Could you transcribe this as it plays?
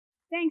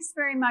Thanks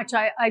very much.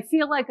 I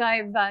feel like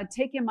I've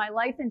taken my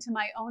life into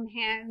my own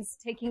hands,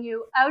 taking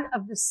you out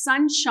of the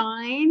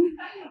sunshine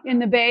in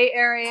the Bay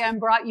Area and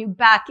brought you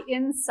back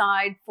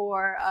inside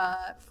for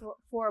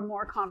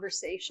more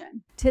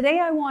conversation.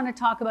 Today, I want to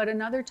talk about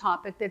another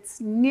topic that's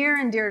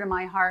near and dear to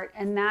my heart,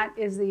 and that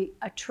is the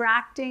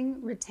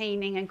attracting,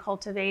 retaining, and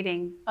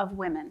cultivating of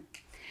women.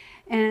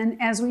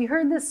 And as we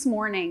heard this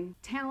morning,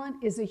 talent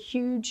is a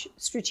huge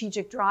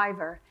strategic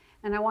driver.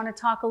 And I want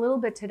to talk a little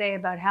bit today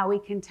about how we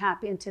can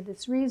tap into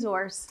this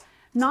resource,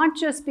 not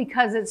just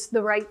because it's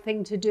the right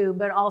thing to do,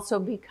 but also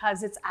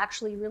because it's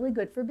actually really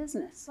good for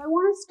business. So I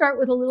want to start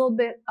with a little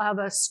bit of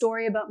a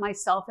story about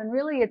myself. And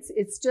really,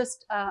 it's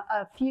just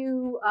a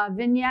few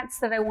vignettes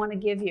that I want to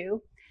give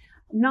you.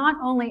 Not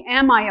only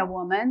am I a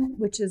woman,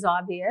 which is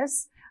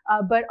obvious,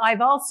 but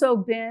I've also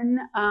been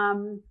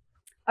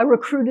a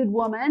recruited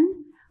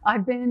woman.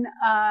 I've been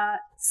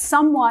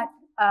somewhat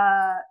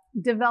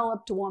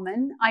developed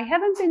woman. I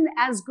haven't been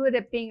as good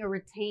at being a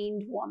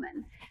retained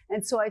woman.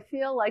 And so I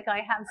feel like I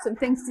have some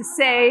things to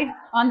say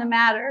on the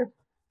matter.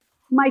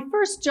 My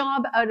first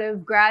job out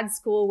of grad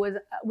school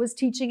was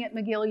teaching at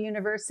McGill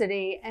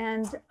University.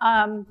 And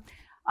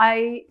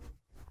I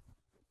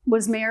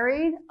was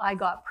married. I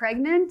got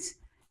pregnant.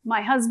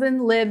 My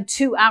husband lived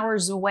 2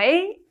 hours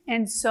away.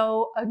 And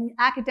so an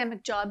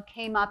academic job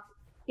came up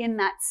in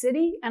that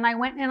city, and I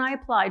went and I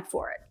applied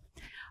for it.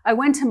 I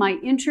went to my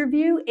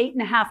interview,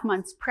 8.5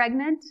 months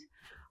pregnant.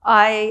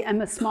 I am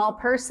a small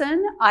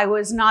person. I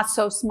was not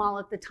so small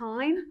at the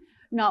time.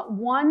 Not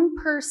one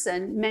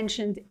person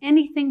mentioned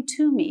anything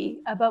to me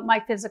about my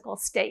physical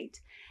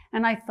state.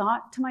 And I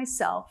thought to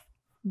myself,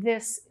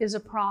 this is a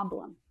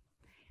problem.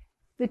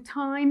 The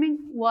timing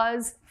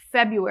was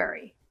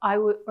February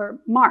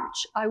or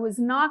March. I was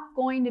not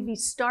going to be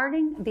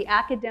starting the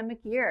academic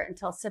year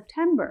until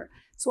September.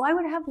 So I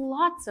would have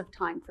lots of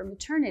time for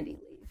maternity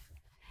leave.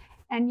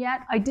 And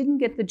yet I didn't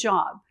get the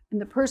job.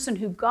 And the person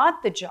who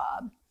got the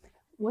job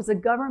was a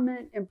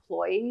government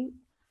employee.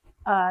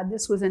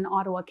 This was in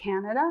Ottawa,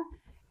 Canada.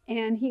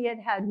 And he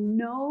had had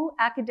no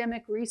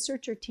academic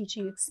research or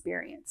teaching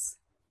experience.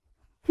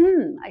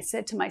 I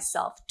said to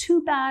myself,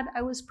 too bad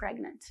I was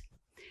pregnant.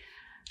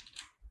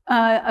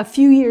 A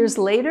few years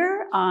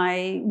later,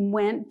 I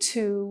went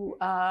to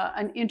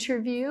an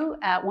interview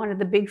at one of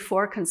the big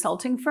 4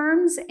 consulting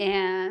firms,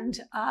 and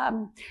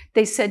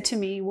they said to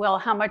me, well,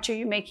 how much are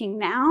you making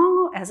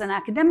now as an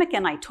academic?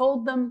 And I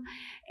told them,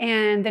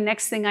 and the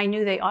next thing I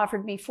knew, they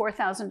offered me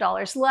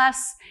 $4,000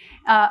 less.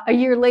 A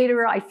year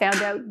later, I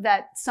found out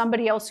that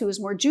somebody else who was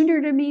more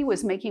junior to me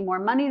was making more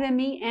money than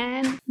me,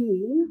 and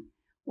he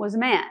was a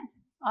man,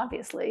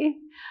 obviously.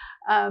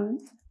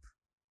 And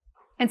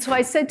so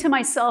I said to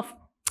myself,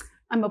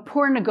 I'm a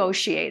poor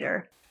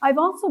negotiator. I've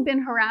also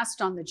been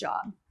harassed on the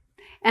job,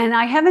 and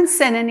I haven't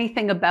said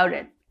anything about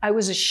it. I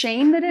was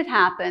ashamed that it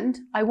happened.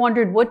 I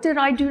wondered, what did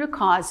I do to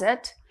cause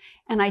it?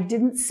 And I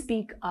didn't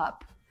speak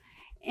up.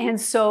 And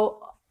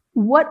so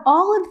what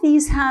all of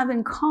these have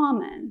in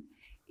common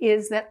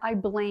is that I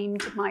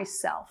blamed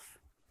myself.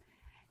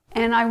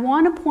 And I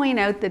want to point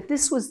out that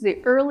this was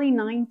the early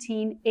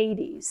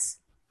 1980s.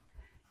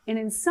 And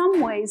in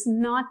some ways,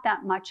 not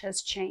that much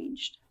has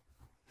changed.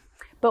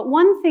 But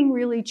one thing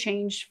really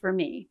changed for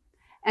me,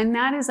 and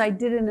that is I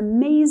did an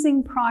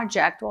amazing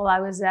project while I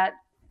was at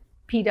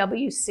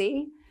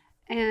PwC,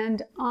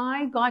 and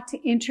I got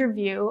to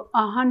interview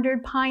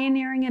 100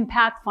 pioneering and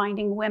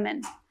pathfinding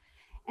women.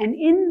 And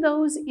in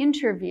those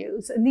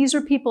interviews, and these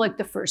are people like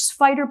the first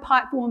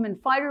woman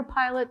fighter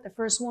pilot, the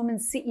first woman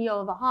CEO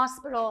of a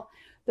hospital,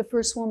 the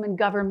first woman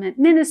government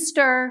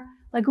minister,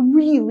 like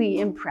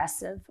really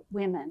impressive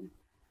women.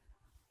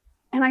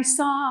 And I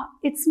saw,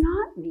 it's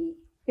not me.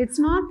 It's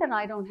not that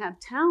I don't have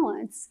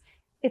talents.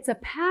 It's a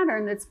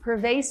pattern that's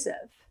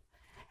pervasive.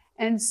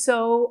 And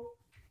so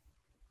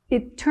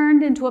it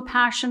turned into a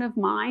passion of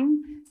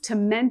mine to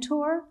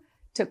mentor,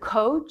 to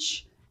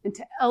coach, and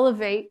to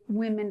elevate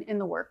women in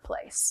the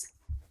workplace.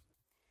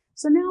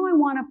 So now I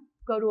want to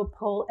go to a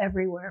poll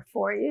everywhere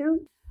for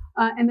you.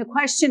 And the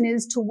question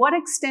is, to what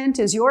extent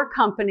is your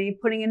company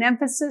putting an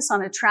emphasis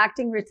on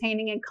attracting,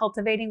 retaining, and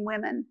cultivating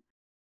women?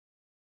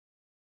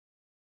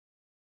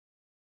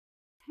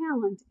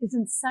 Talent is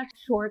in such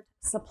short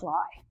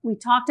supply. We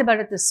talked about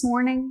it this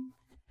morning.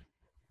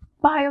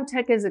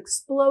 Biotech is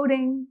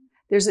exploding.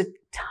 There's a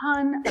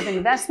ton of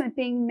investment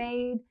being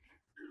made.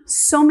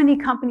 So many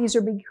companies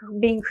are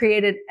being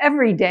created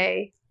every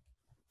day.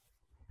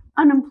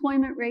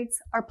 Unemployment rates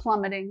are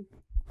plummeting.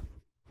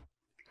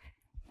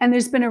 And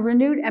there's been a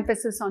renewed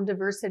emphasis on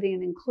diversity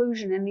and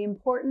inclusion and the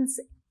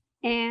importance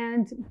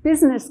and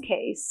business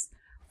case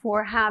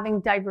for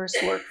having diverse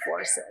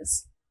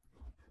workforces.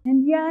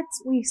 And yet,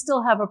 we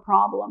still have a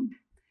problem.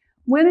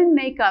 Women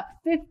make up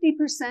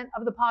 50%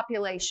 of the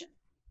population.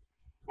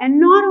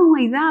 And not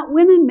only that,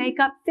 women make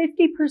up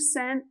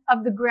 50%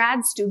 of the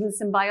grad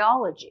students in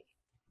biology.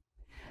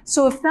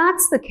 So if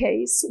that's the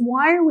case,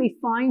 why are we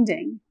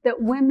finding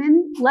that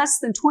women, less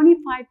than 25%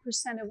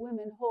 of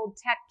women hold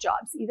tech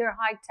jobs, either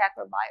high tech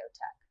or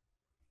biotech?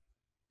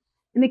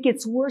 And it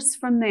gets worse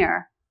from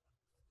there.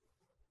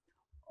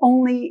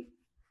 only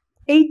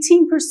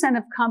 18%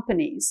 of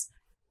companies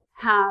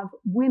have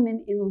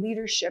women in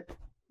leadership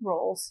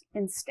roles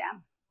in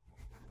STEM.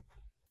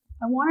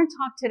 I want to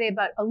talk today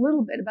a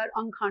little bit about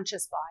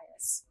unconscious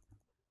bias.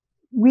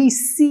 We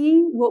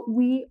see what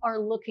we are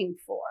looking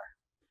for.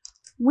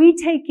 We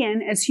take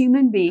in, as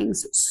human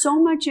beings,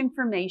 so much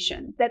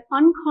information that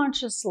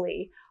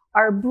unconsciously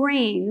our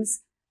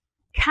brains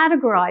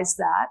categorize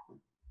that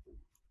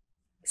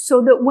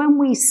so that when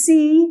we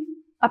see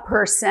a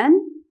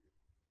person,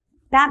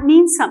 that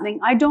means something.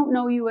 I don't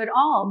know you at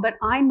all, but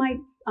I might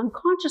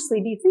unconsciously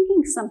be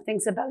thinking some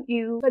things about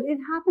you, but it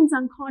happens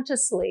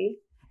unconsciously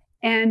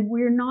and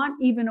we're not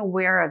even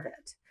aware of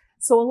it.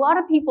 So a lot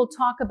of people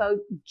talk about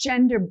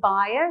gender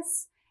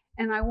bias,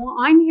 and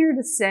I'm here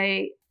to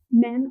say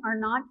men are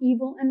not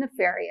evil and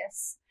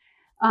nefarious,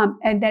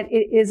 and that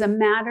it is a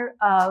matter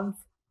of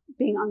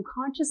being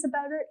unconscious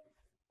about it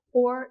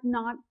or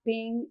not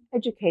being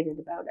educated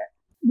about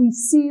it. We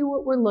see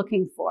what we're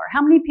looking for.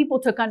 How many people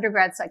took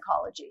undergrad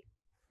psychology?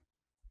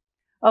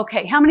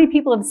 Okay, how many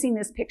people have seen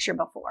this picture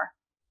before?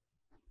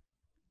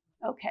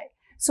 Okay,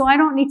 so I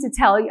don't need to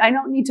tell you, I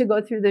don't need to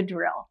go through the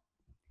drill.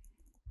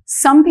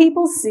 Some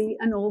people see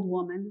an old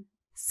woman,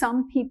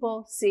 some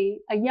people see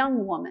a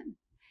young woman.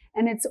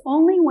 And it's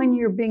only when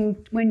you've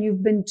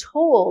been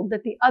told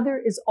that the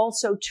other is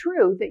also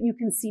true that you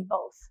can see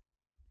both.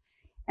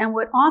 And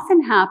what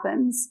often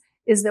happens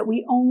is that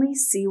we only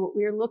see what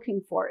we're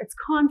looking for. It's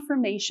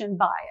confirmation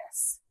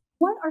bias.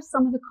 What are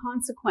some of the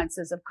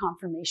consequences of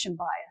confirmation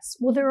bias?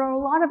 Well, there are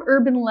a lot of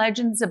urban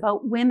legends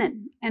about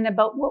women and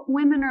about what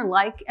women are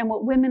like and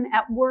what women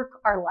at work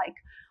are like.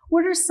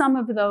 What are some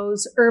of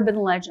those urban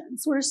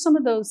legends? What are some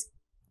of those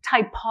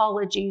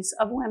typologies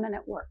of women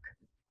at work?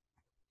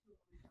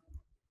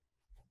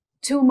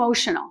 Too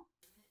emotional.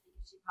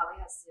 She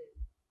probably has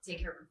to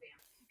take care of her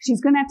family.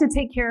 She's going to have to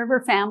take care of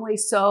her family.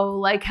 So,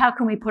 like, how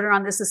can we put her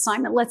on this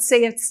assignment? Let's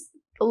say it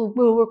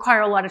will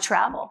require a lot of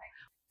travel.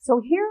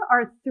 So here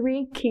are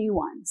 3 key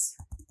ones.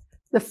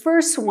 The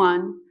first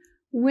one,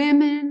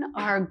 women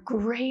are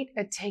great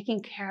at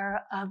taking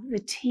care of the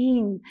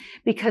team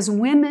because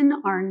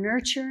women are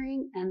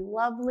nurturing and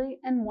lovely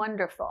and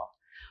wonderful.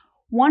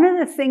 One of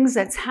the things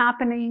that's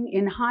happening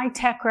in high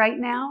tech right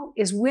now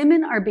is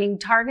women are being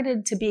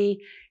targeted to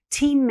be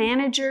team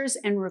managers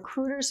and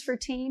recruiters for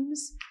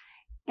teams,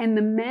 and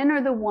the men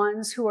are the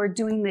ones who are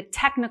doing the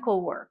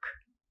technical work.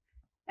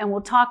 And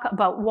we'll talk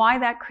about why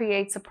that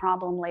creates a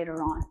problem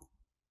later on.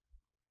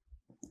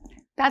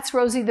 That's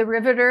Rosie the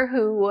Riveter,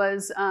 who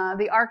was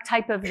the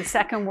archetype of the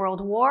Second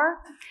World War.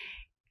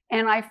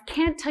 And I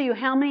can't tell you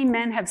how many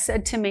men have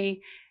said to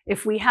me,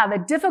 if we have a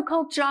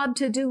difficult job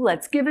to do,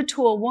 let's give it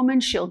to a woman.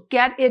 She'll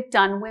get it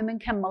done. Women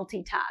can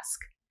multitask.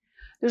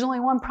 There's only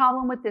one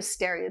problem with this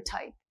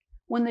stereotype.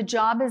 When the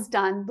job is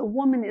done, the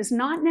woman is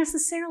not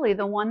necessarily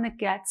the one that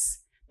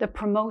gets the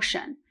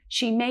promotion.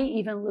 She may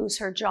even lose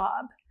her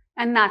job.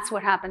 And that's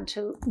what happened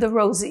to the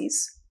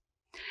Rosies.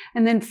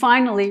 And then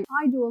finally,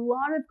 I do a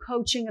lot of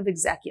coaching of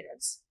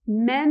executives,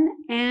 men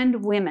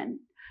and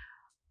women.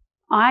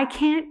 I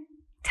can't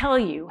tell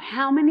you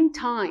how many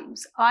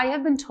times I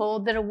have been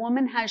told that a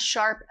woman has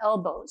sharp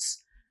elbows.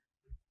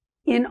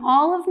 In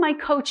all of my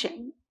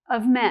coaching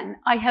of men,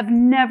 I have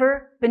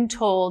never been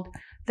told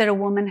that a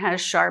woman has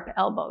sharp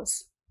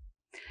elbows.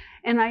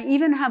 And I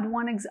even have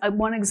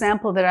one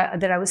example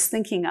that I was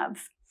thinking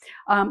of.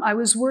 I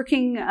was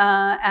working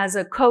as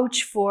a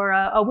coach for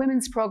a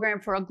women's program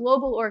for a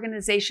global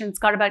organization. It's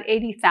got about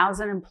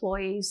 80,000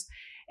 employees.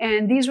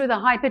 And these were the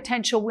high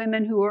potential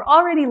women who were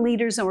already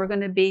leaders and were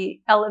going to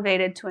be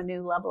elevated to a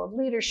new level of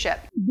leadership.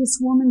 This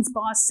woman's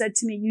boss said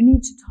to me, you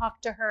need to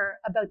talk to her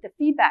about the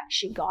feedback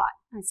she got.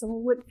 I said,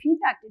 well, what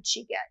feedback did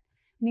she get?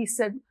 And he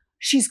said,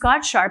 she's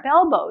got sharp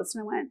elbows.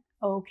 And I went,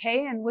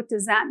 okay, and what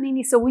does that mean?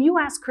 He said, well, you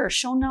ask her,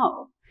 she'll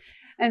know.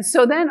 And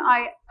so then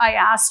I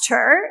asked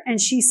her,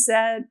 and she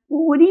said,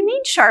 well, what do you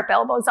mean sharp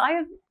elbows?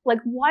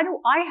 Why do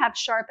I have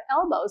sharp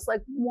elbows?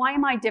 Like, why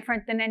am I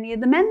different than any of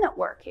the men that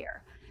work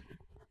here?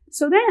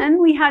 So then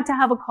we had to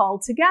have a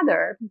call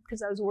together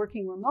because I was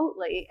working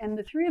remotely, and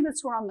the 3 of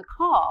us were on the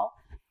call.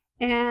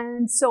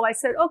 And so I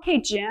said,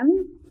 okay,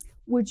 Jim,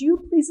 would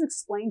you please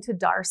explain to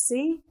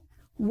Darcy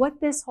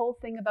what this whole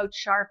thing about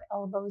sharp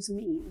elbows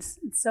means?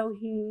 And so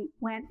he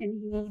went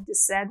and he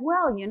just said,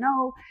 well, you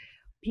know,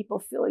 people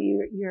feel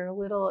you're a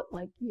little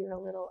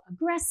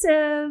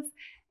aggressive,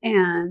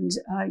 and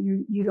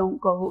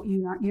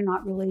you're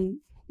not really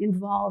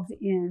involved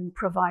in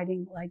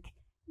providing like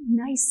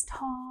nice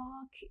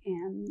talk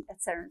and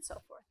et cetera and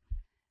so forth.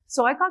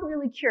 So I got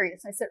really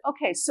curious. I said,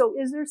 okay, so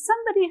is there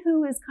somebody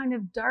who is kind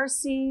of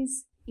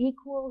Darcy's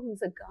equal,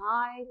 who's a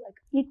guy, like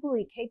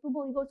equally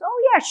capable? He goes,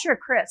 oh yeah, sure,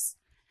 Chris.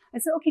 I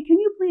said, okay, can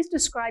you please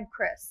describe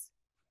Chris?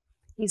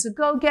 He's a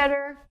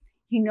go-getter.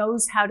 He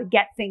knows how to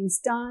get things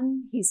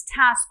done. He's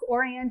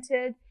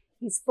task-oriented.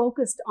 He's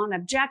focused on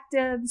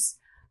objectives.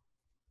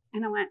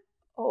 And I went,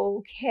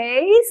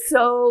 okay,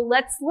 so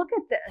let's look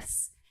at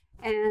this.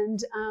 And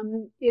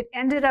it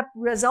ended up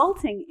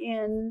resulting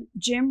in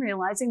Jim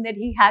realizing that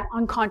he had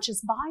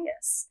unconscious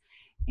bias.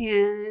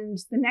 And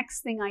the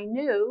next thing I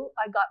knew,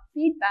 I got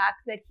feedback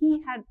that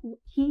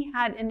he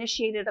had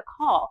initiated a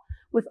call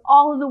with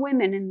all of the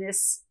women in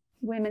this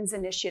Women's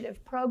Initiative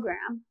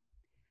program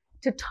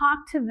to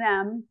talk to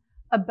them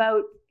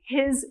about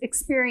his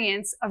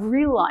experience of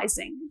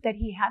realizing that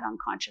he had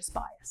unconscious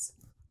bias.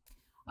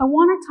 I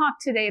want to talk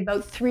today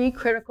about 3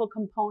 critical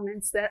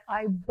components that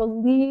I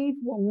believe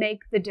will make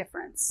the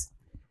difference: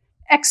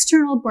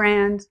 external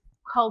brand,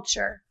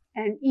 culture,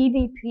 and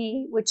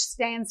EVP, which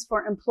stands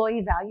for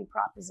Employee Value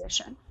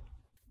Proposition.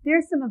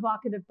 There's some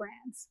evocative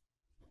brands.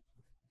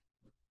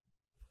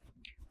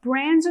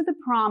 Brands are the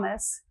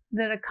promise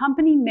that a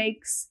company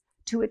makes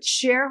to its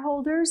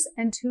shareholders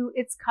and to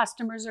its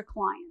customers or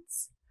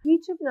clients.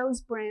 Each of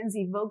those brands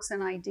evokes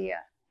an idea.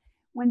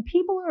 When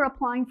people are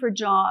applying for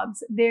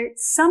jobs,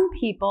 some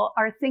people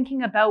are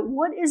thinking about,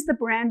 what is the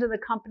brand of the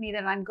company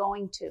that I'm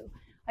going to?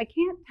 I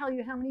can't tell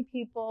you how many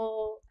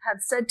people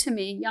have said to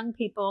me, young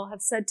people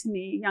have said to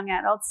me, young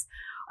adults,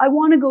 I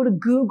want to go to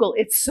Google.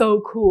 It's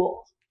so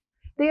cool.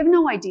 They have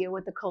no idea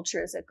what the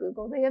culture is at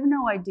Google. They have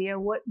no idea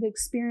what the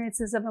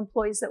experiences of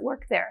employees that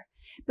work there.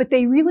 But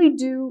they really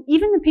do.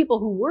 Even the people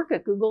who work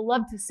at Google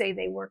love to say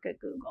they work at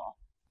Google.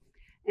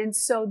 And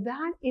so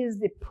that is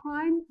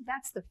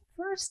that's the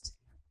first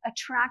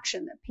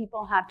attraction that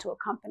people have to a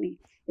company,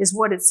 is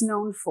what it's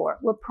known for,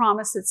 what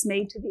promise it's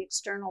made to the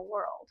external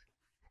world.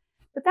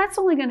 But that's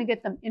only going to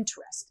get them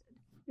interested.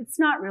 It's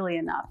not really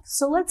enough.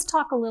 So let's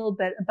talk a little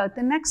bit about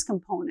the next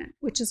component,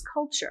 which is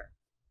culture.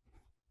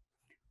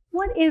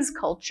 What is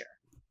culture?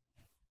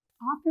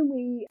 Often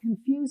we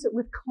confuse it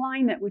with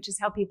climate, which is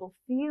how people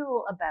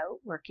feel about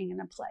working in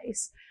a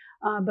place.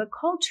 But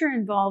culture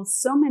involves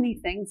so many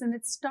things, and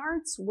it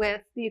starts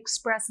with the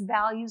expressed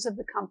values of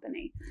the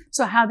company.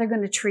 So how they're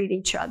going to treat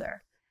each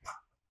other.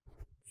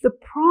 The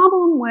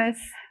problem with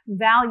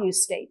value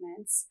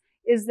statements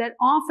is that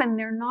often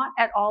they're not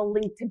at all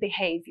linked to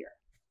behavior.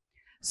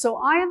 So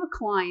I have a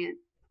client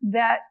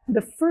that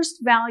the first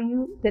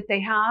value that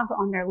they have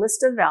on their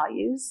list of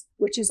values,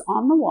 which is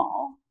on the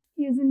wall,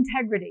 is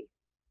integrity.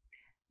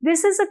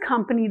 This is a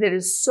company that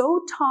is so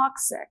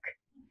toxic,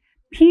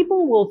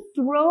 people will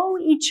throw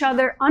each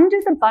other under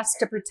the bus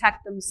to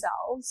protect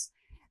themselves.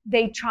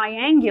 They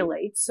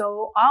triangulate.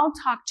 So I'll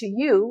talk to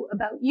you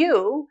about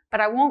you, but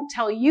I won't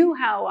tell you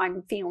how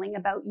I'm feeling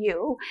about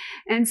you.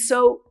 And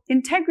so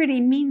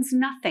integrity means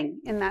nothing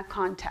in that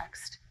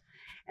context.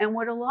 And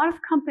what a lot of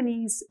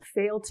companies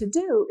fail to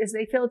do is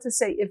they fail to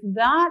say, if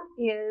that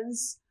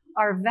is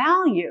our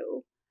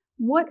value,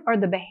 what are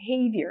the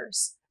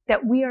behaviors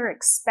that we are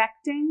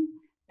expecting,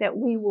 that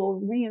we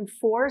will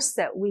reinforce,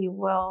 that we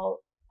will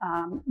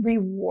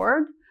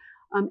reward,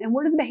 and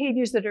what are the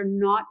behaviors that are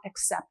not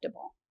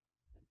acceptable?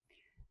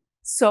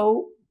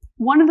 So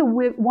one of the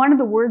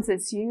words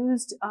that's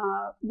used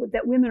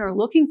that women are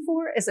looking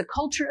for is a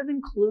culture of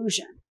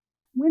inclusion.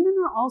 Women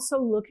are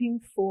also looking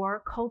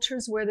for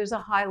cultures where there's a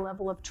high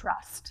level of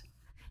trust.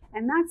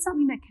 And that's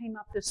something that came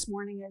up this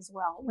morning as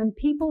well. When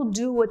people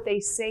do what they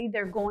say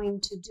they're going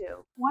to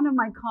do. One of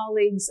my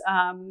colleagues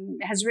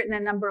has written a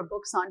number of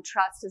books on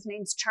trust. His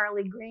name's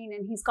Charlie Green,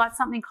 and he's got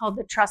something called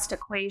the trust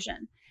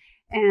equation.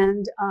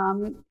 And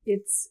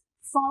it's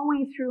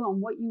following through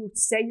on what you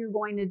say you're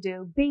going to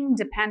do, being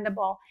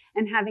dependable,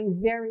 and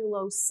having very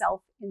low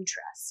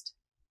self-interest.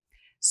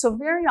 So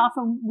very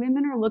often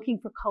women are looking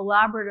for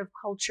collaborative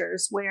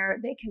cultures where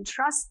they can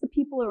trust the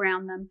people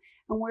around them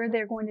and where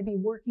they're going to be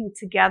working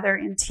together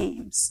in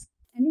teams.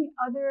 Any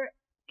other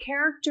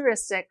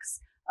characteristics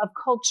of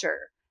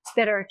culture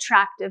that are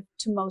attractive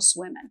to most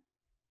women?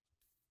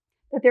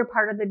 That they're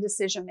part of the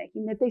decision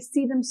making, that they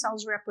see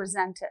themselves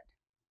represented.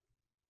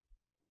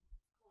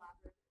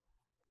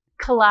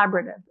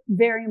 Collaborative,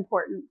 very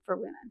important for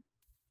women.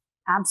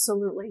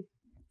 Absolutely.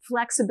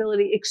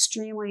 Flexibility,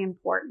 extremely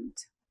important.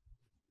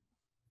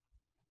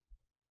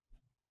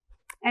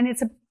 And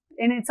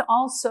it's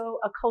also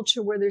a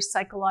culture where there's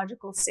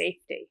psychological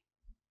safety,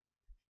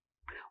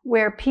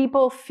 where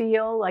people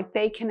feel like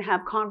they can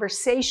have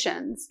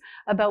conversations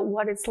about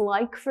what it's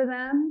like for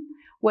them,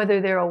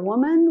 whether they're a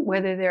woman,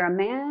 whether they're a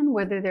man,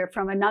 whether they're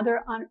from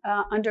another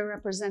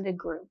underrepresented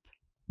group.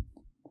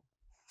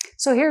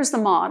 So here's the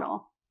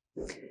model.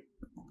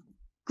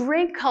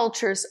 Great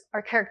cultures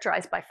are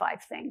characterized by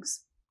 5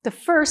 things. The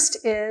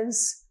first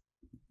is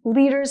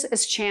leaders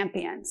as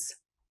champions.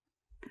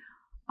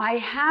 I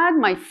had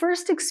my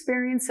first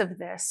experience of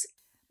this,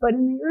 but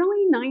in the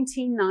early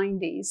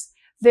 1990s,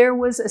 there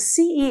was a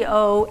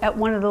CEO at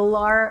one of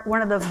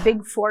the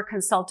big 4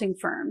 consulting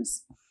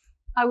firms.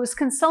 I was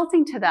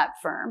consulting to that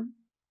firm,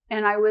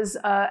 and I was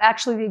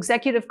actually the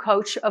executive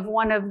coach of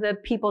one of the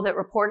people that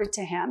reported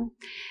to him.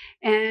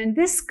 And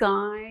this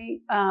guy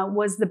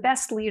was the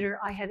best leader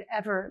I had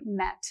ever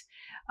met,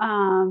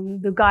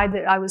 the guy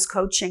that I was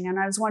coaching. And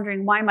I was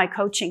wondering, why am I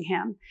coaching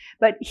him?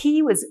 But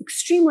he was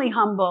extremely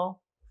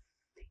humble.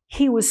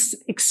 He was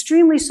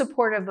extremely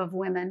supportive of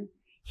women.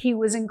 He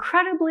was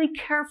incredibly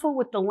careful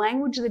with the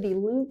language that he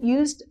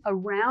used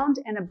around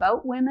and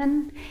about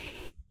women.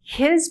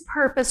 His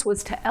purpose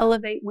was to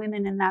elevate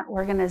women in that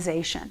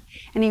organization.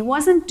 And he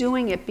wasn't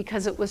doing it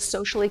because it was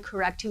socially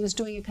correct. He was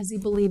doing it because he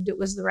believed it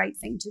was the right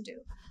thing to do.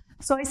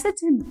 So I said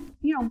to him,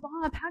 you know,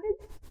 Bob,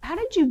 how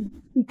did you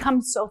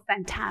become so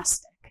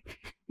fantastic?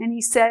 And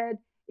he said,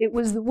 it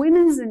was the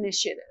Women's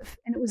Initiative.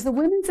 And it was the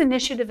Women's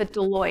Initiative at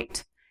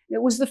Deloitte.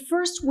 It was the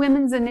first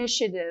women's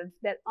initiative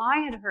that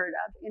I had heard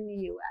of in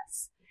the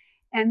US.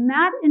 And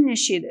that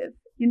initiative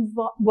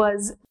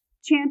was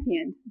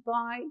championed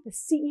by the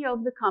CEO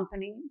of the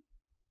company.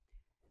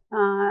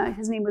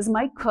 His name was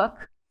Mike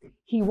Cook.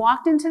 He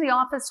walked into the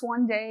office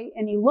one day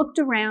and he looked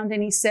around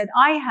and he said,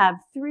 I have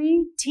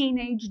 3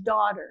 teenage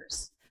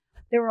daughters.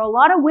 There are a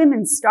lot of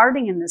women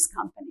starting in this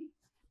company,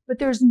 but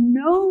there's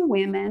no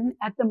women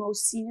at the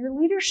most senior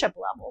leadership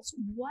levels.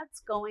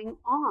 What's going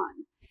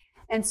on?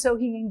 And so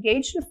he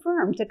engaged a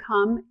firm to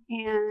come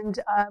and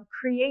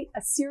create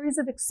a series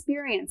of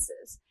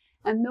experiences.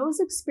 And those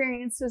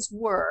experiences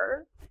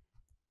were,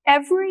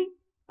 every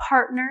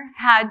partner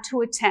had to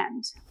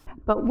attend,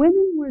 but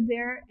women were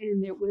there,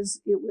 and it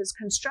was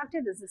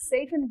constructed as a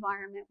safe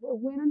environment where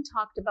women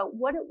talked about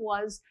what it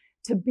was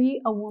to be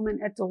a woman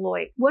at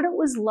Deloitte, what it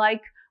was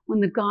like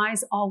when the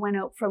guys all went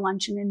out for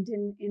luncheon and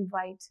didn't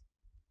invite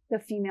the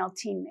female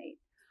teammate.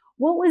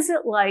 What was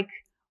it like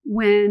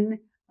when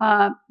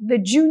the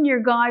junior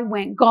guy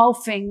went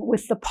golfing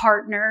with the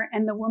partner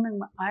and the woman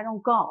went, I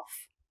don't golf?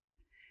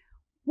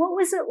 What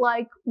was it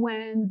like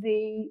when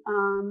the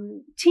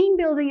team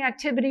building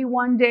activity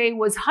one day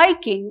was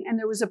hiking and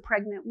there was a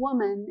pregnant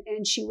woman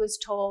and she was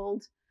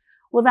told,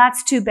 well,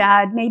 that's too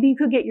bad. Maybe you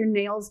could get your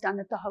nails done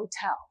at the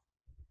hotel.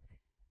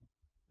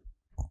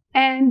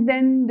 And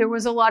then there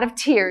was a lot of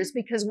tears,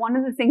 because one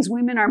of the things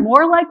women are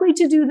more likely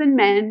to do than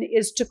men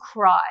is to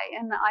cry.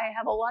 And I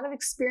have a lot of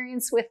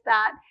experience with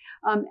that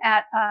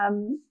at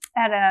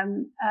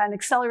an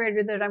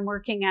accelerator that I'm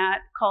working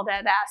at called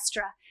Ad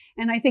Astra.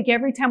 And I think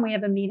every time we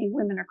have a meeting,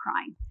 women are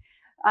crying,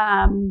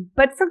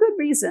 but for good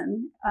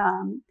reason.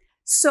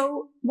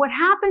 So what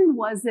happened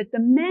was that the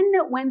men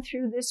that went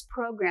through this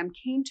program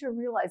came to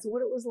realize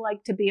what it was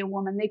like to be a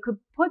woman. They could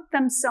put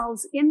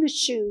themselves in the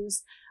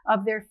shoes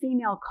of their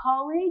female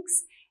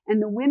colleagues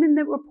and the women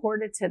that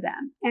reported to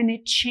them. And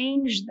it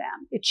changed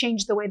them. It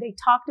changed the way they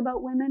talked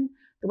about women,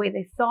 the way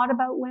they thought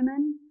about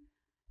women.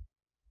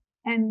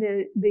 And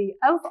the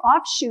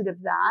offshoot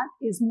of that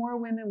is more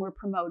women were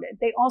promoted.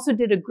 They also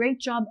did a great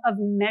job of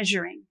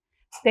measuring.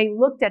 They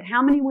looked at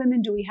how many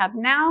women do we have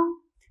now,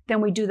 then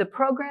we do the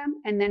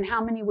program, and then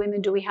how many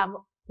women do we have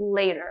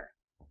later.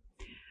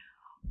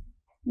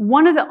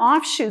 One of the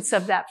offshoots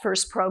of that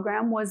first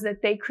program was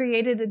that they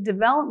created a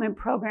development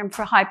program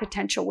for high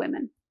potential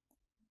women.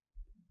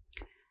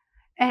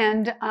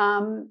 And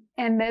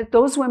that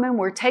those women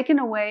were taken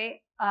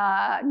away,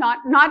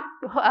 not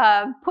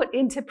put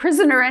into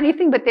prison or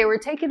anything, but they were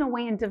taken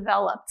away and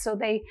developed. So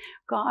they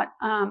got,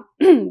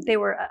 they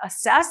were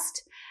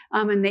assessed,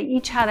 and they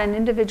each had an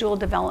individual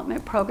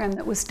development program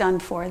that was done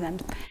for them,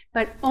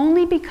 but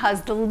only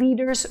because the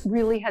leaders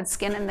really had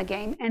skin in the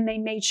game and they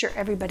made sure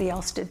everybody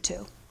else did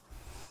too.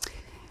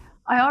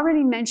 I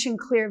already mentioned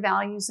clear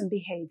values and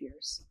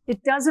behaviors.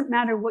 It doesn't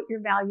matter what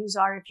your values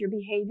are if your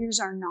behaviors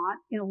are not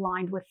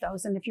aligned with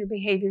those and if your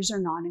behaviors are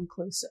not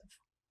inclusive.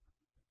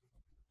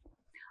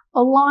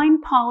 Align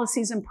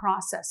policies and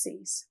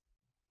processes.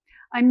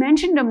 I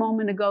mentioned a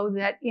moment ago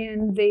that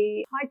in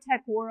the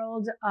high-tech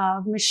world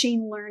of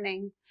machine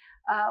learning,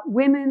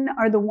 women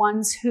are the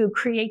ones who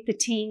create the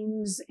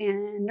teams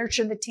and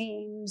nurture the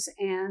teams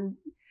and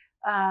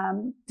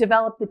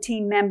develop the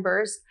team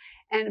members.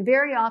 And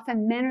very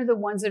often men are the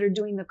ones that are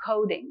doing the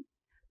coding.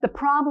 The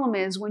problem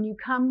is when you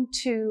come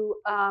to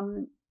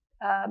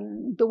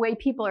the way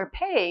people are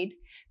paid,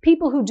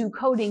 people who do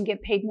coding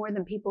get paid more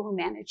than people who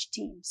manage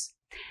teams.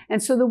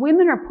 And so the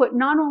women are put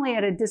not only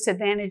at a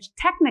disadvantage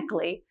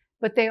technically,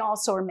 but they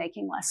also are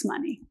making less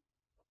money.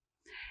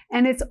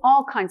 And it's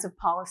all kinds of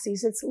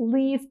policies. It's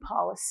leave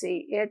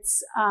policy.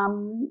 It's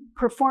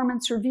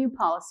performance review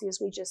policy, as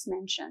we just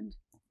mentioned.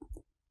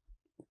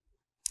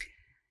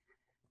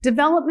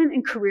 Development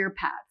and career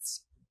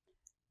paths.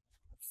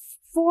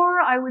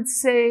 I would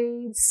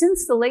say,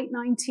 since the late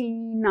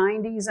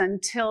 1990s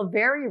until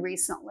very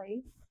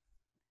recently,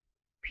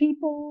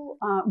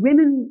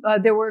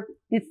 there were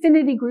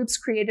affinity groups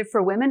created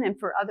for women and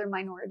for other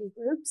minority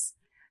groups.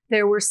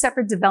 There were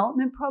separate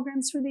development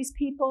programs for these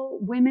people.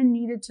 Women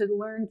needed to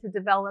learn to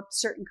develop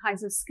certain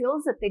kinds of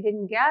skills that they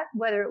didn't get,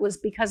 whether it was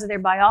because of their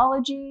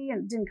biology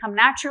and it didn't come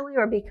naturally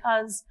or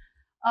because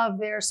of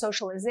their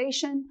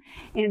socialization.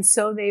 And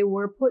so they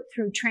were put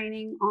through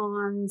training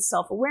on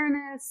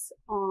self-awareness,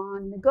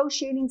 on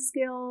negotiating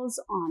skills,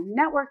 on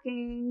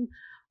networking,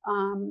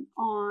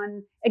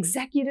 on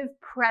executive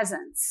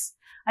presence.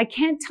 I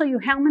can't tell you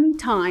how many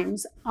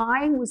times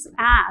I was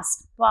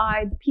asked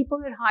by the people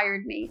that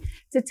hired me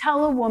to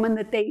tell a woman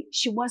that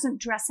she wasn't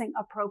dressing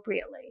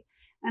appropriately.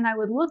 And I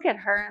would look at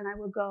her and I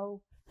would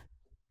go,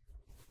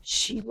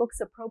 she looks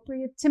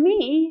appropriate to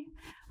me.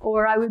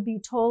 Or I would be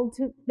told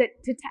to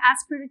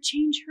ask her to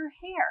change her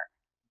hair.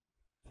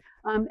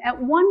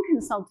 At one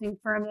consulting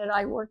firm that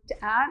I worked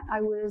at,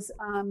 I was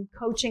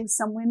coaching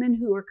some women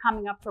who were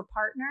coming up for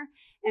partner,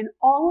 and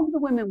all of the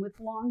women with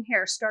long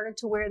hair started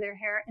to wear their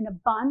hair in a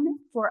bun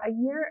for a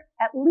year,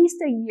 at least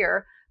a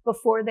year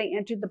before they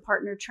entered the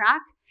partner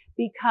track,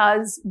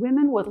 because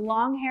women with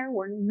long hair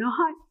were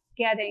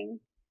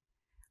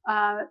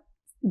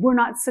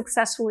not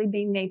successfully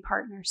being made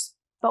partners,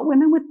 but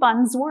women with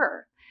buns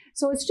were.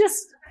 So it's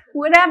just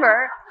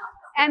whatever.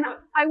 And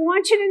I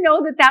want you to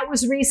know that that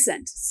was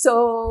recent.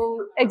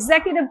 So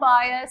executive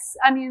bias,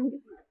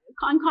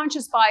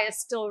 unconscious bias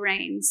still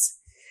reigns.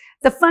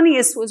 The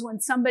funniest was when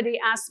somebody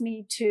asked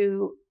me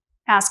to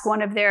ask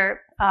one of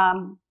their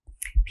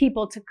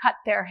people to cut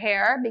their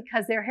hair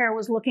because their hair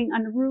was looking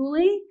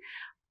unruly.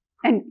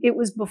 And it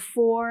was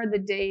before the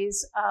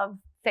days of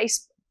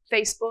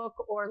Facebook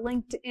or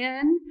LinkedIn.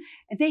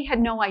 And they had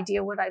no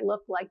idea what I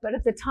looked like. But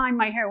at the time,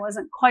 my hair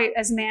wasn't quite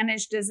as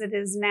managed as it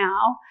is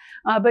now.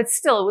 But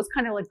still, it was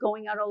kind of like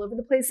going out all over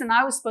the place. And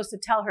I was supposed to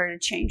tell her to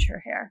change her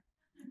hair.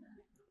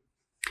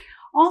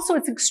 Also,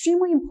 it's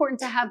extremely important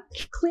to have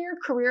clear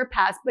career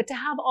paths, but to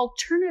have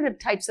alternative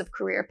types of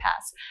career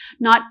paths.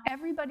 Not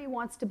everybody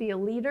wants to be a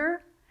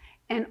leader.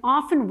 And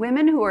often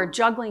women who are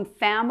juggling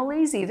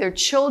families, either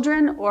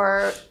children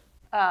or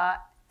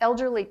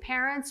elderly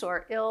parents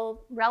or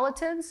ill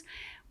relatives,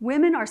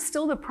 women are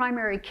still the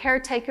primary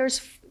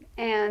caretakers,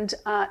 and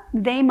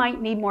they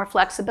might need more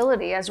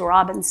flexibility, as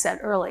Robin said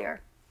earlier.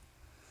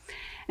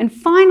 And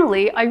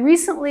finally, I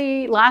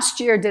recently, last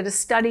year, did a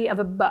study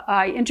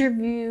I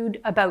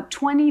interviewed about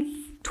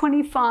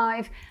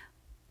 25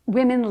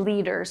 women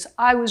leaders.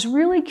 I was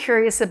really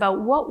curious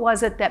about what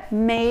was it that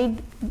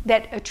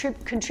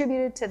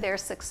contributed to their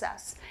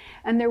success.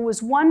 And there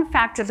was one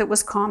factor that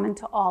was common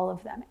to all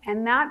of them.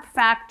 And that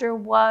factor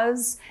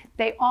was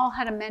they all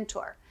had a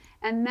mentor.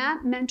 And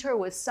that mentor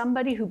was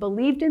somebody who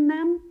believed in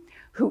them,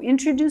 who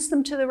introduced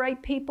them to the right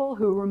people,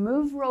 who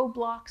removed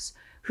roadblocks,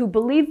 who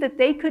believed that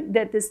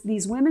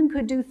these women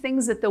could do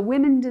things that the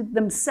women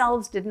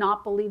themselves did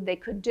not believe they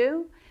could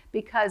do,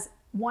 because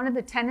one of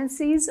the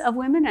tendencies of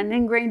women and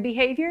ingrained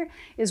behavior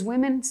is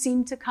women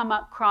seem to come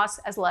across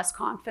as less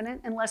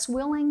confident and less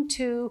willing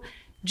to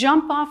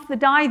jump off the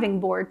diving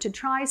board to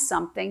try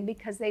something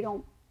because they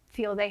don't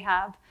feel they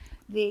have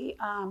the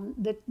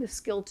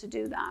skill to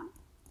do that.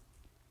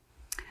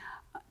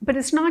 But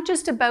it's not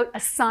just about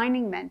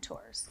assigning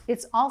mentors.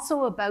 It's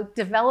also about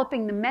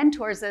developing the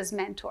mentors as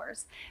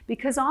mentors,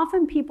 because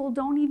often people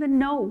don't even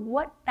know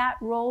what that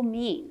role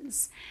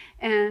means.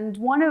 And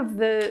one of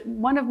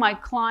my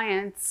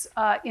clients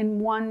in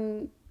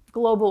one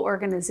global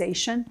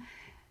organization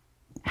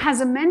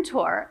has a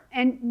mentor,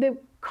 and the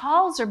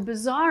calls are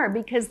bizarre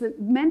because the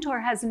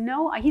mentor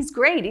he's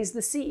great, he's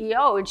the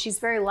CEO, and she's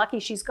very lucky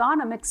she's got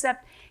him,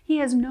 except he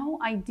has no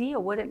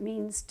idea what it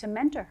means to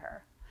mentor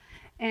her.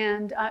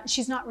 And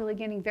she's not really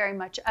getting very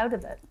much out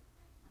of it.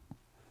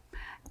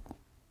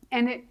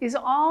 And it is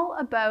all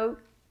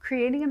about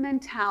creating a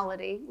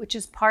mentality, which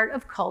is part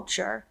of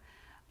culture,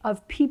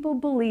 of people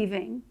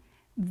believing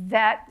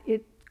that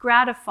it's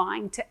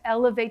gratifying to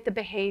elevate the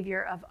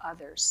behavior of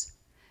others.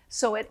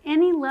 So at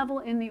any level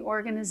in the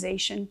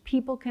organization,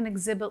 people can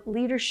exhibit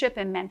leadership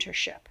and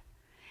mentorship.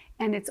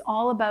 And it's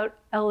all about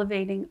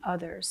elevating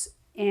others.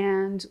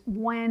 And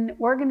when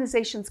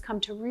organizations come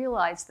to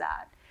realize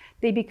that,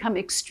 they become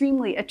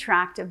extremely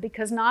attractive,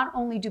 because not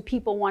only do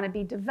people want to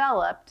be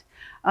developed,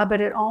 but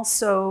it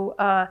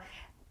also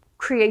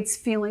creates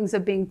feelings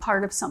of being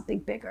part of something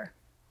bigger.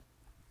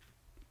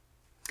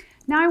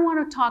 Now I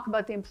want to talk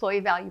about the employee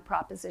value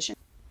proposition.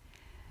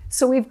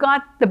 So we've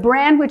got the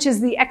brand, which is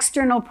the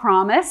external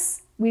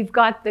promise. We've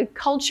got the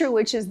culture,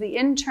 which is the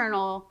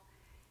internal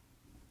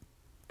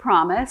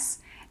promise.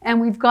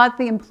 And we've got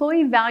the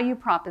employee value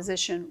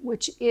proposition,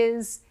 which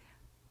is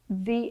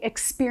the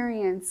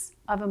experience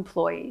of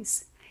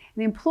employees.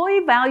 The employee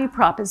value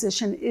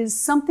proposition is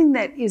something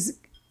that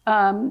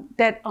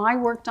that I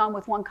worked on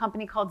with one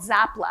company called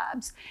Zap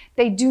Labs.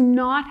 They do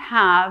not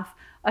have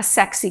a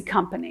sexy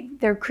company.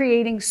 They're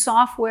creating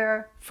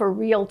software for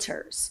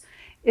realtors.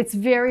 It's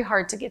very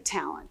hard to get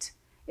talent.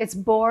 It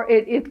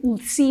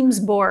seems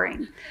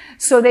boring.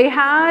 So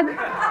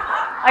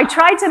I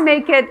tried to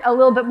make it a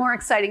little bit more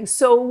exciting.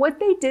 So what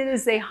they did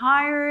is they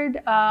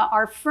hired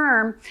our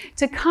firm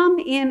to come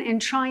in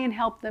and try and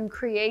help them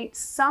create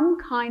some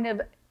kind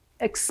of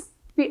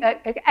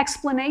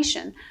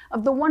explanation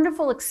of the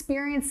wonderful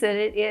experience that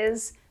it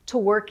is to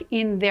work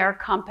in their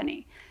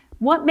company.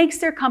 What makes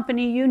their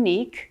company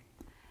unique?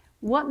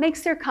 What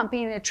makes their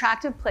company an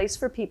attractive place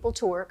for people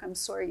to work? I'm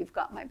sorry, you've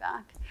got my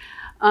back.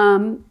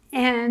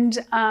 And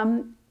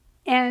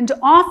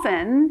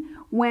often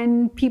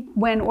when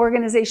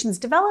organizations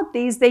develop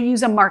these, they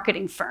use a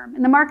marketing firm.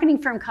 And the marketing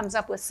firm comes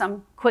up with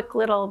some quick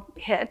little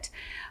hit.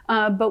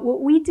 But what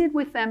we did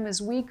with them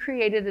is we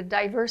created a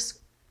diverse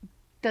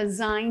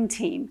design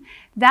team.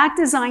 That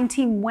design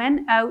team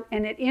went out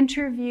and they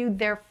interviewed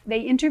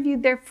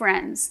their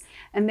friends.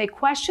 And the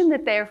question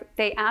that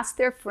they asked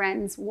their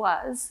friends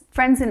was,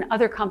 friends in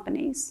other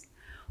companies,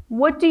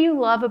 what do you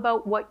love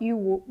about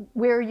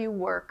where you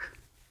work?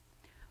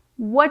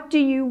 What do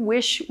you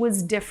wish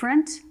was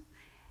different?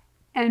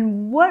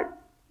 And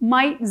what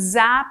might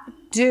ZAP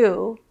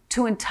do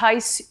to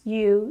entice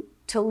you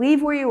to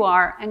leave where you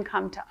are and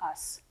come to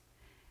us?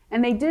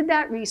 And they did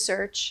that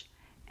research,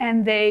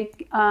 and they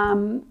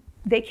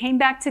came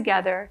back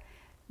together.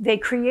 They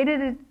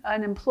created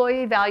an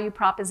employee value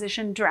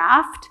proposition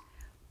draft,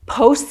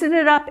 posted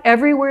it up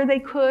everywhere they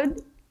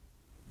could,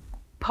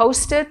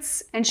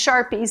 Post-its and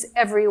Sharpies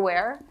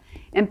everywhere.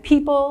 And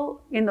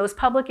people in those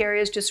public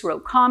areas just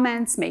wrote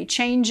comments, made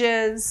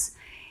changes,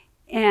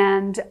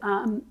 and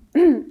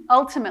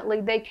ultimately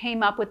they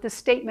came up with the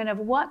statement of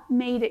what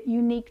made it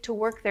unique to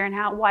work there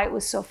and why it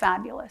was so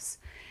fabulous.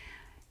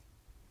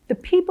 The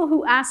people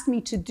who asked me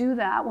to do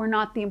that were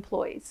not the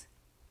employees.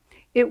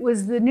 It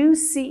was the new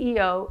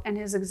CEO and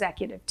his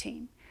executive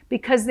team,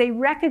 because they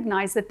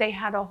recognized that they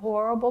had a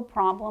horrible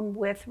problem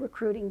with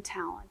recruiting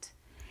talent.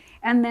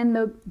 And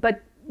then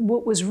but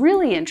what was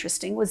really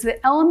interesting was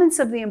the elements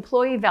of the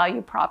employee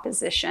value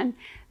proposition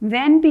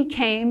then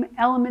became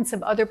elements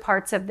of other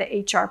parts of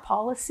the HR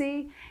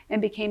policy,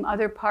 and became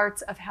other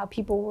parts of how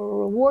people were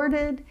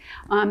rewarded,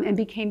 and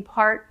became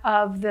part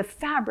of the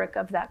fabric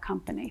of that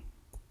company.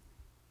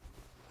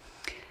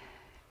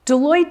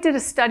 Deloitte did a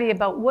study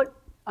about what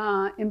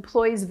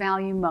employees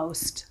value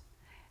most.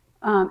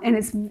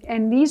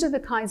 And these are the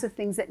kinds of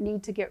things that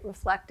need to get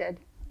reflected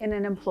in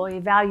an employee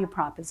value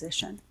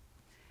proposition.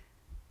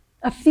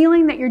 A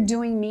feeling that you're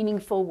doing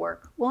meaningful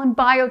work. Well, in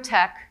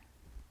biotech,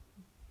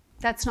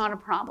 that's not a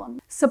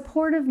problem.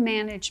 Supportive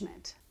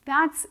management.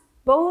 That's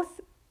both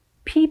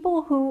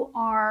people who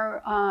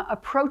are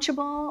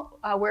approachable,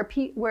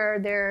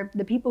 where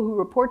the people who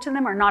report to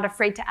them are not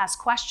afraid to ask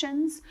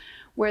questions,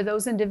 where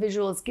those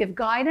individuals give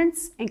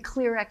guidance and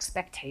clear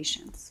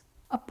expectations.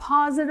 A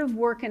positive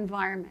work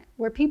environment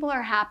where people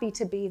are happy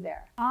to be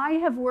there. I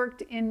have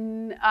worked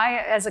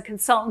as a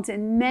consultant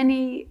in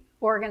many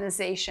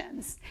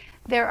organizations.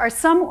 There are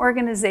some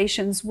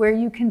organizations where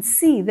you can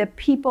see that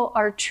people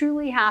are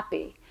truly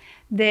happy.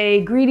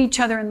 They greet each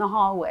other in the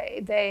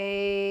hallway.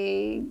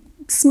 They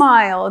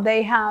smile.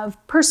 They have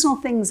personal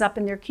things up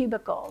in their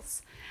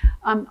cubicles.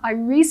 I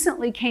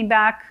recently came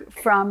back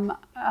from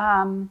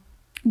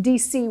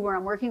DC, where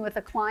I'm working with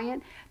a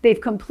client.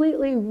 They've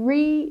completely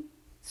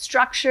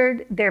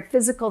restructured their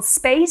physical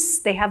space.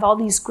 They have all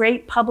these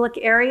great public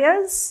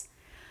areas,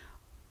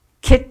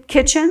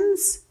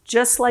 kitchens,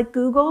 just like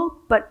Google,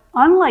 but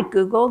unlike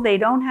Google, they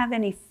don't have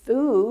any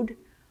food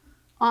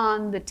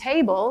on the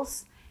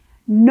tables.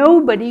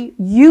 Nobody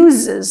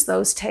uses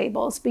those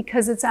tables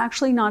because it's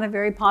actually not a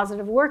very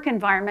positive work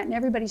environment, and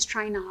everybody's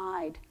trying to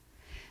hide.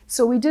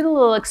 So we did a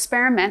little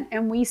experiment,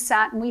 and we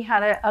sat and we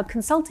had a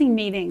consulting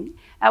meeting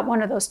at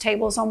one of those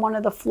tables on one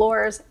of the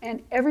floors,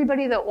 and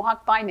everybody that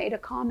walked by made a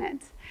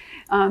comment.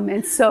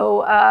 And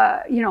so,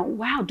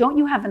 wow, don't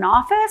you have an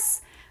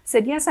office? I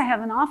said, yes, I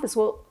have an office.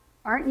 Well,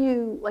 aren't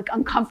you like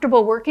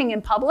uncomfortable working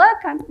in public?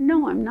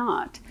 No, I'm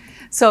not.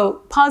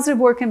 So positive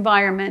work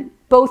environment,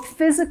 both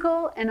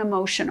physical and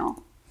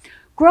emotional.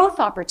 Growth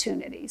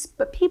opportunities,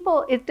 but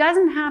people, it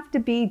doesn't have to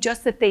be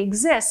just that they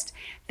exist.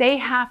 They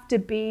have to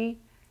be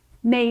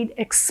made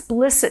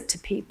explicit to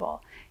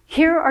people.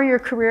 Here are your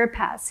career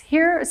paths.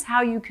 Here is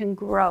how you can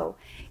grow.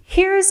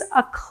 Here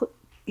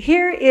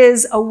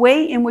is a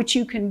way in which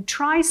you can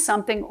try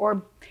something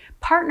or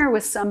partner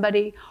with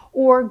somebody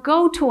or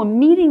go to a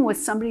meeting with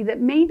somebody that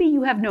maybe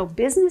you have no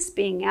business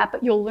being at,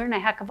 but you'll learn a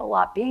heck of a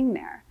lot being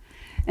there.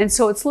 And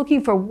so it's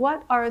looking for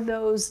what are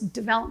those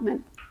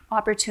development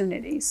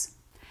opportunities.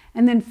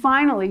 And then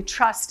finally,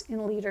 trust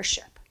in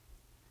leadership.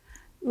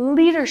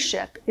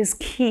 Leadership is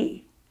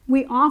key.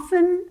 We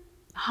often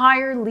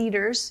hire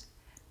leaders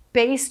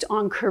based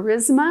on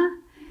charisma,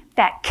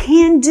 that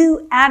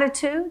can-do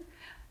attitude,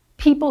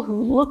 people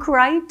who look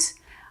right,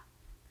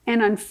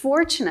 and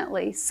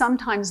unfortunately,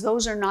 sometimes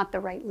those are not the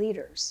right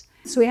leaders.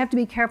 So we have to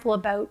be careful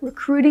about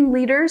recruiting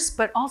leaders,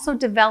 but also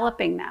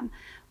developing them.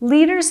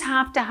 Leaders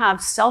have to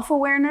have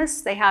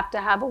self-awareness. They have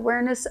to have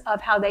awareness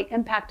of how they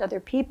impact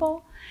other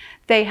people.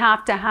 They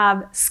have to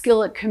have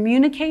skill at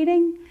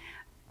communicating,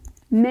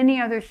 many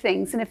other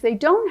things. And if they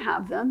don't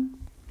have them,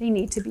 they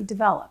need to be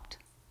developed.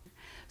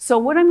 So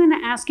what I'm going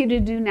to ask you to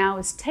do now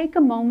is take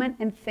a moment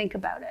and think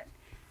about it.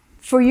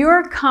 For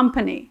your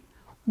company,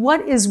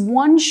 what is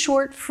one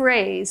short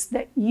phrase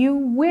that you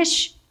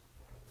wish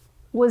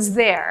was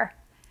there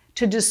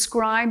to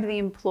describe the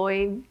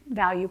employee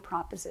value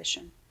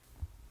proposition?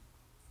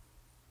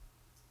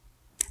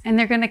 And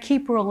they're going to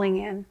keep rolling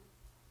in.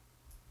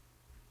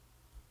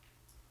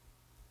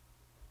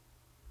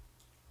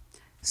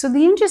 So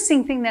the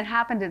interesting thing that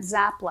happened at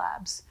Zap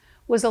Labs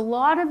was a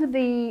lot of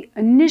the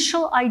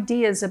initial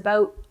ideas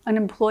about an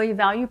employee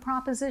value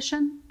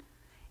proposition,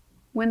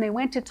 when they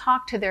went to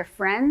talk to their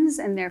friends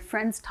and their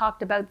friends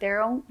talked about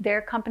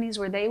their companies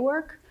where they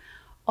work,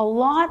 a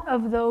lot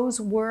of those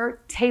were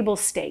table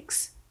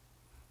stakes.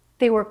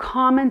 They were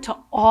common to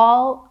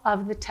all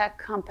of the tech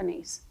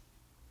companies.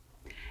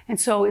 And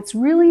so it's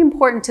really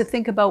important to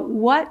think about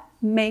what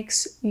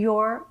makes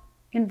your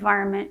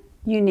environment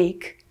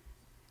unique.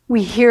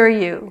 We hear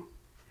you.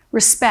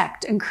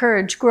 respect,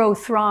 encourage, grow,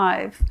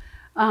 thrive,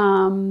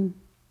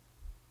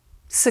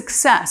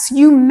 success.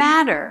 You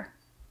matter.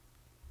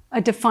 A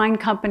defined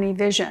company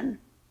vision.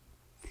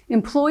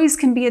 Employees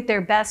can be at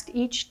their best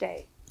each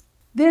day.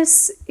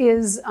 This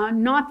is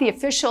not the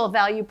official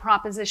value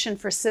proposition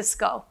for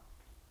Cisco,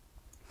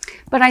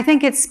 but I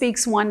think it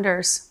speaks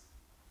wonders,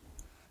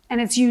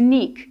 and it's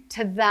unique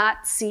to that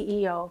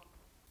CEO.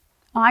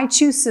 I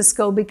choose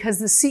Cisco because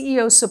the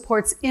CEO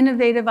supports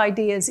innovative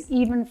ideas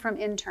even from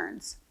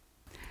interns.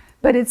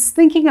 But it's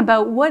thinking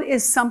about what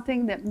is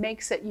something that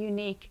makes it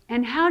unique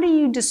and how do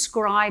you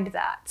describe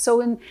that?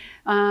 So in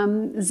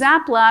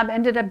Zap Lab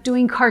ended up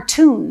doing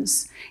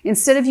cartoons.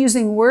 Instead of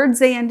using words,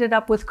 they ended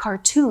up with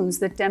cartoons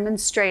that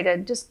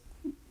demonstrated just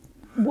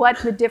what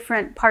the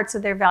different parts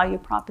of their value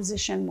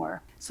proposition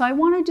were. So I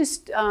want to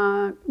just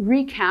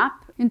recap.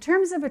 In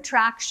terms of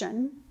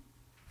attraction,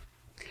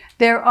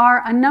 there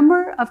are a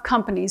number of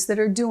companies that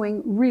are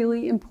doing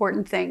really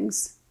important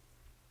things.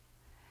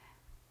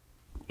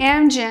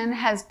 Amgen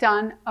has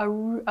done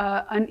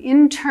an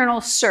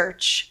internal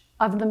search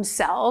of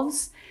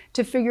themselves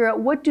to figure out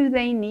what do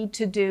they need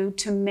to do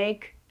to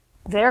make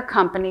their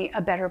company a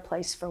better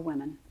place for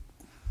women.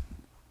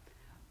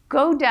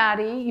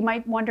 GoDaddy, you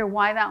might wonder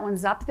why that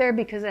one's up there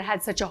because it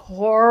had such a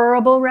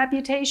horrible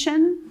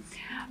reputation.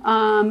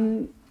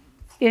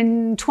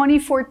 In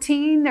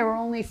 2014, there were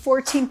only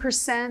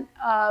 14%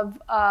 of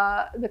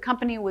the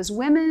company was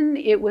women.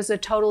 It was a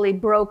totally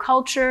bro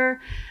culture.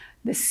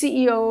 The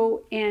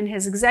CEO and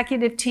his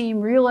executive team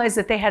realized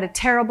that they had a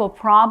terrible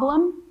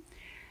problem.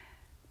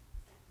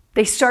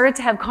 They started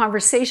to have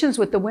conversations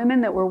with the women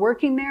that were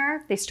working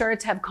there. They started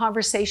to have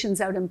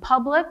conversations out in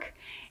public.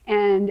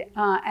 And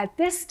at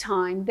this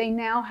time, they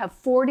now have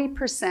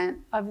 40%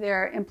 of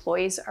their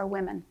employees are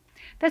women.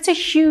 That's a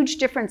huge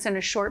difference in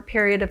a short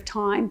period of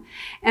time.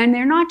 And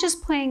they're not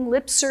just paying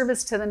lip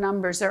service to the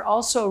numbers. They're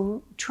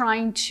also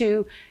trying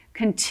to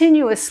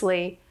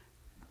continuously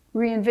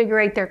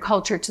reinvigorate their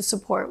culture to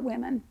support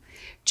women.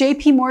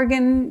 JP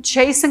Morgan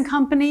Chase and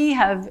Company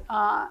have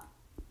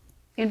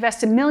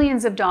invested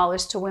millions of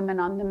dollars to women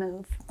on the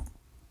move.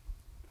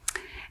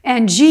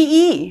 And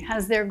GE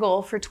has their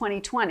goal for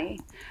 2020,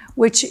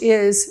 which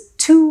is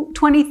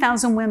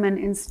 20,000 women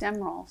in STEM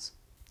roles.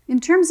 In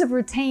terms of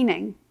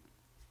retaining,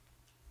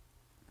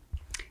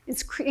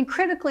 it's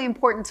critically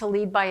important to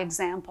lead by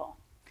example.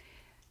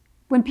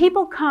 When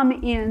people come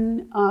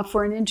in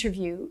for an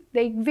interview,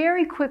 they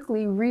very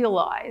quickly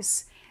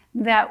realize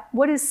that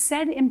what is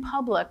said in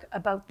public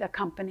about the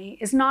company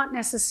is not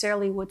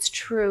necessarily what's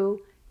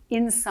true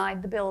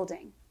inside the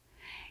building.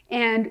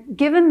 And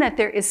given that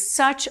there is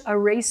such a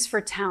race for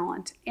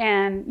talent,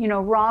 and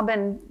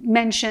Robin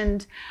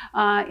mentioned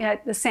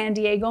at the San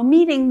Diego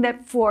meeting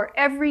that for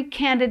every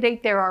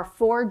candidate there are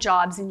 4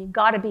 jobs and you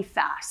gotta be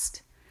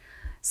fast.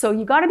 So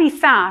you gotta be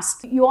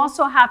fast. You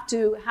also have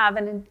to have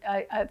an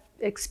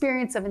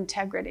experience of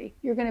integrity.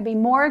 You're gonna be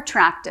more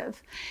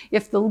attractive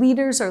if the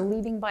leaders are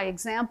leading by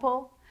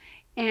example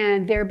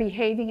and they're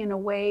behaving in a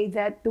way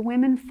that the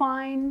women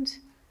find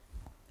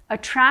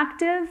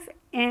attractive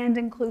and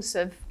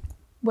inclusive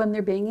when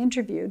they're being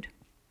interviewed.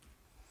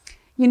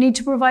 You need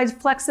to provide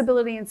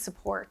flexibility and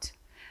support.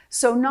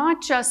 So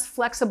not just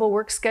flexible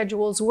work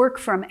schedules, work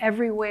from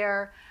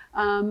everywhere.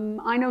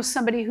 I know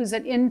somebody who's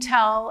at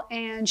Intel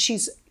and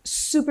she's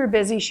super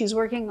busy. She's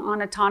working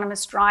on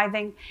autonomous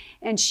driving,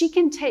 and she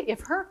can take,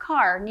 if her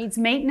car needs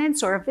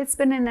maintenance or if it's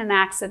been in an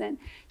accident,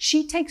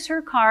 she takes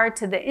her car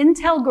to the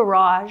Intel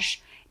garage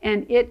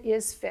and it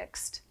is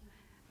fixed.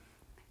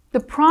 The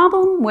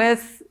problem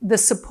with the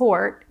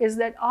support is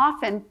that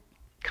often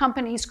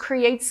companies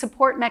create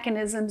support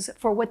mechanisms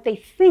for what they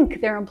think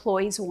their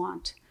employees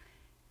want.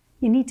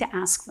 You need to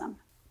ask them.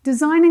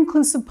 Design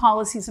inclusive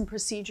policies and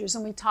procedures,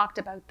 and we talked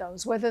about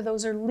those, whether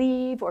those are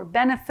leave or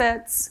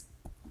benefits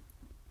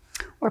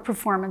or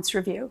performance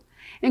review.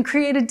 And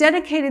create a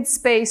dedicated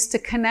space to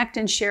connect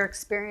and share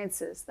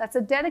experiences. That's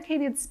a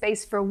dedicated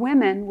space for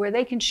women where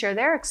they can share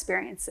their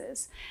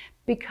experiences.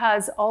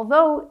 Because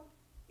although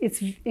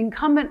it's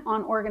incumbent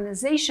on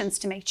organizations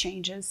to make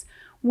changes,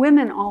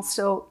 women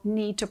also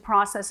need to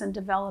process and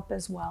develop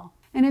as well.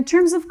 And in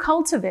terms of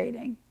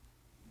cultivating,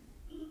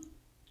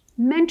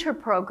 mentor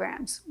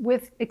programs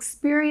with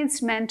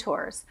experienced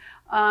mentors.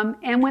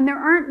 And when there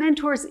aren't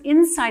mentors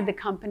inside the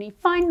company,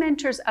 find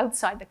mentors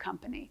outside the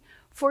company.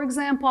 For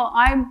example,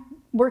 I'm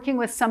working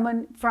with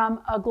someone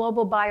from a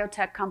global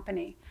biotech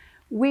company.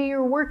 We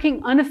are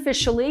working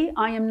unofficially.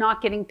 I am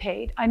not getting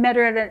paid. I met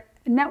her at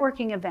a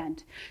networking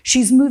event.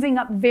 She's moving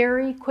up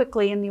very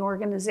quickly in the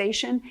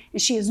organization,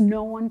 and she has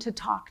no one to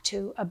talk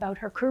to about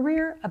her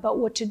career, about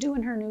what to do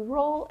in her new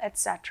role,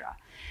 etc.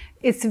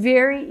 It's I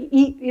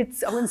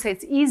wouldn't say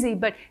it's easy,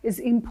 but it's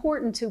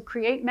important to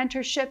create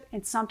mentorship,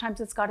 and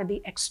sometimes it's got to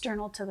be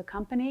external to the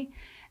company.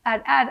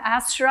 At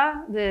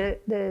Astra,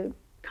 the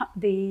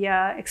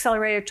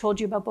accelerator I told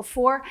you about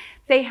before,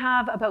 they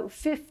have about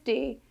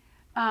 50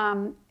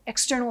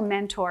 external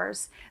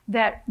mentors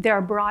that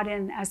they're brought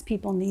in as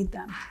people need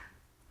them.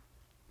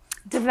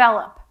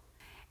 Develop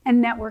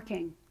and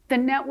networking. The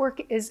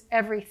network is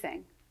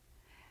everything.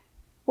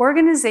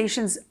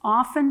 Organizations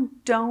often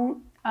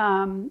don't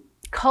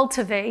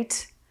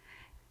cultivate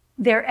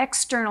their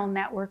external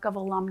network of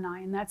alumni,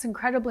 and that's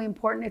incredibly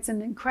important. It's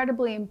an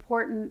incredibly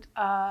important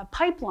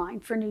pipeline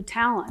for new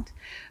talent,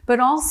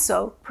 but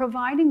also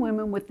providing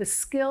women with the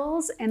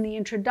skills and the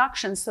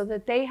introduction so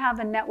that they have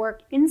a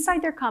network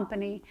inside their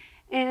company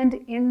and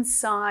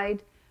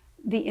inside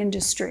the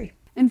industry.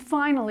 And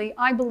finally,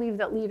 I believe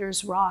that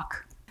leaders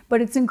rock,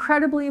 but it's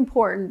incredibly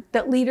important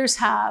that leaders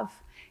have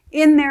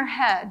in their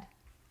head,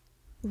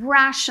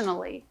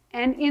 rationally,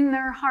 and in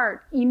their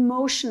heart,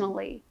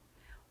 emotionally,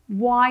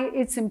 why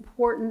it's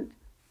important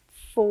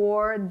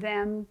for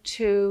them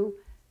to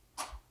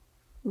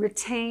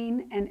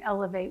retain and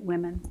elevate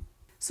women.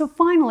 So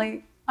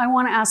finally, I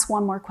want to ask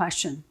one more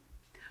question.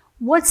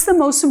 What's the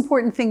most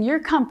important thing your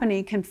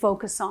company can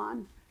focus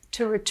on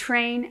to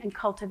retrain and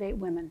cultivate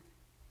women?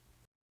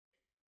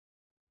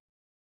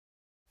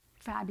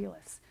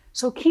 Fabulous.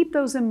 So keep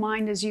those in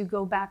mind as you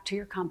go back to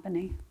your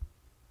company.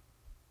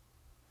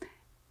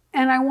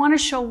 And I want to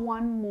show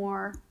one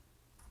more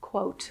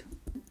quote.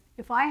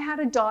 If I had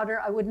a daughter,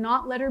 I would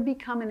not let her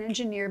become an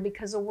engineer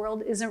because the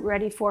world isn't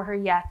ready for her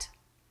yet.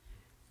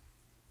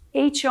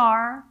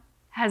 HR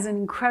has an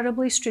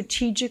incredibly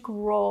strategic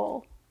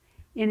role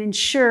in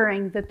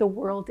ensuring that the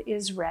world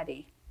is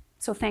ready.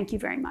 So thank you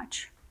very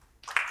much.